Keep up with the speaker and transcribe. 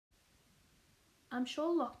I'm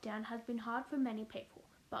sure lockdown has been hard for many people,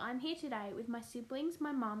 but I'm here today with my siblings,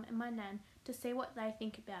 my mum and my nan to see what they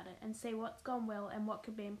think about it and see what's gone well and what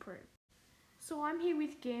could be improved. So I'm here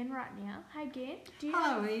with Gan right now. Hey Gan,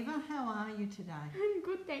 Hello Eva, how are you today?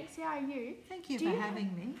 Good, thanks. How are you? Thank you for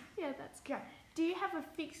having me. Yeah, that's great. Do you have a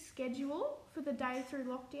fixed schedule for the day through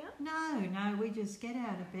lockdown? No, we just get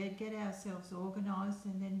out of bed, get ourselves organised,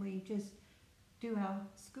 and then we just do our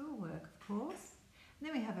schoolwork, of course. And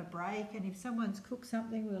then we have a break, and if someone's cooked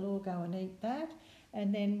something, we'll all go and eat that.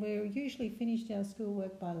 And then we're usually finished our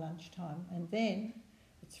schoolwork by lunchtime, and then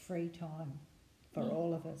it's free time for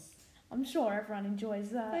all of us. I'm sure everyone enjoys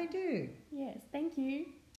that. They do. Yes, thank you.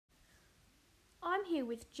 I'm here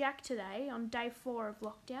with Jack today on day 4 of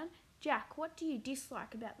lockdown. Jack, what do you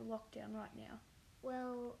dislike about the lockdown right now?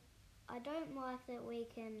 Well, I don't like that we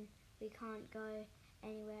can't go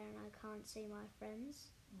anywhere and I can't see my friends.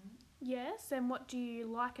 Yes, and what do you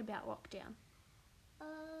like about lockdown?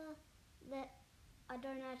 That I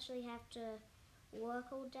don't actually have to work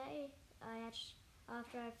all day.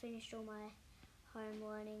 After I've finished all my home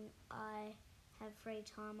learning, I have free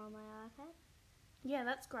time on my iPad. Yeah,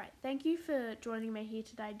 that's great. Thank you for joining me here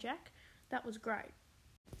today, Jack. That was great.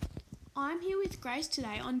 I'm here with Grace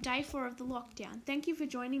today on day 4 of the lockdown. Thank you for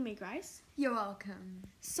joining me, Grace. You're welcome.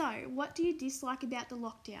 So, what do you dislike about the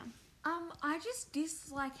lockdown? I just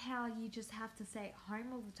dislike how you just have to stay at home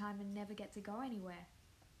all the time and never get to go anywhere.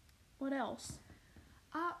 What else?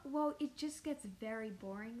 Well, it just gets very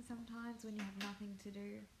boring sometimes when you have nothing to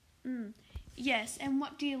do. Yes, and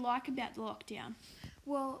what do you like about the lockdown?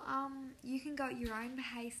 Well, you can go at your own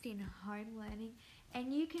pace in home learning,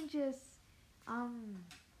 and you can just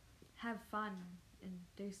have fun and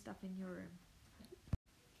do stuff in your room.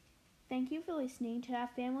 Thank you for listening to our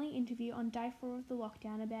family interview on day 4 of the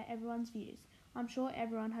lockdown about everyone's views. I'm sure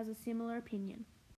everyone has a similar opinion.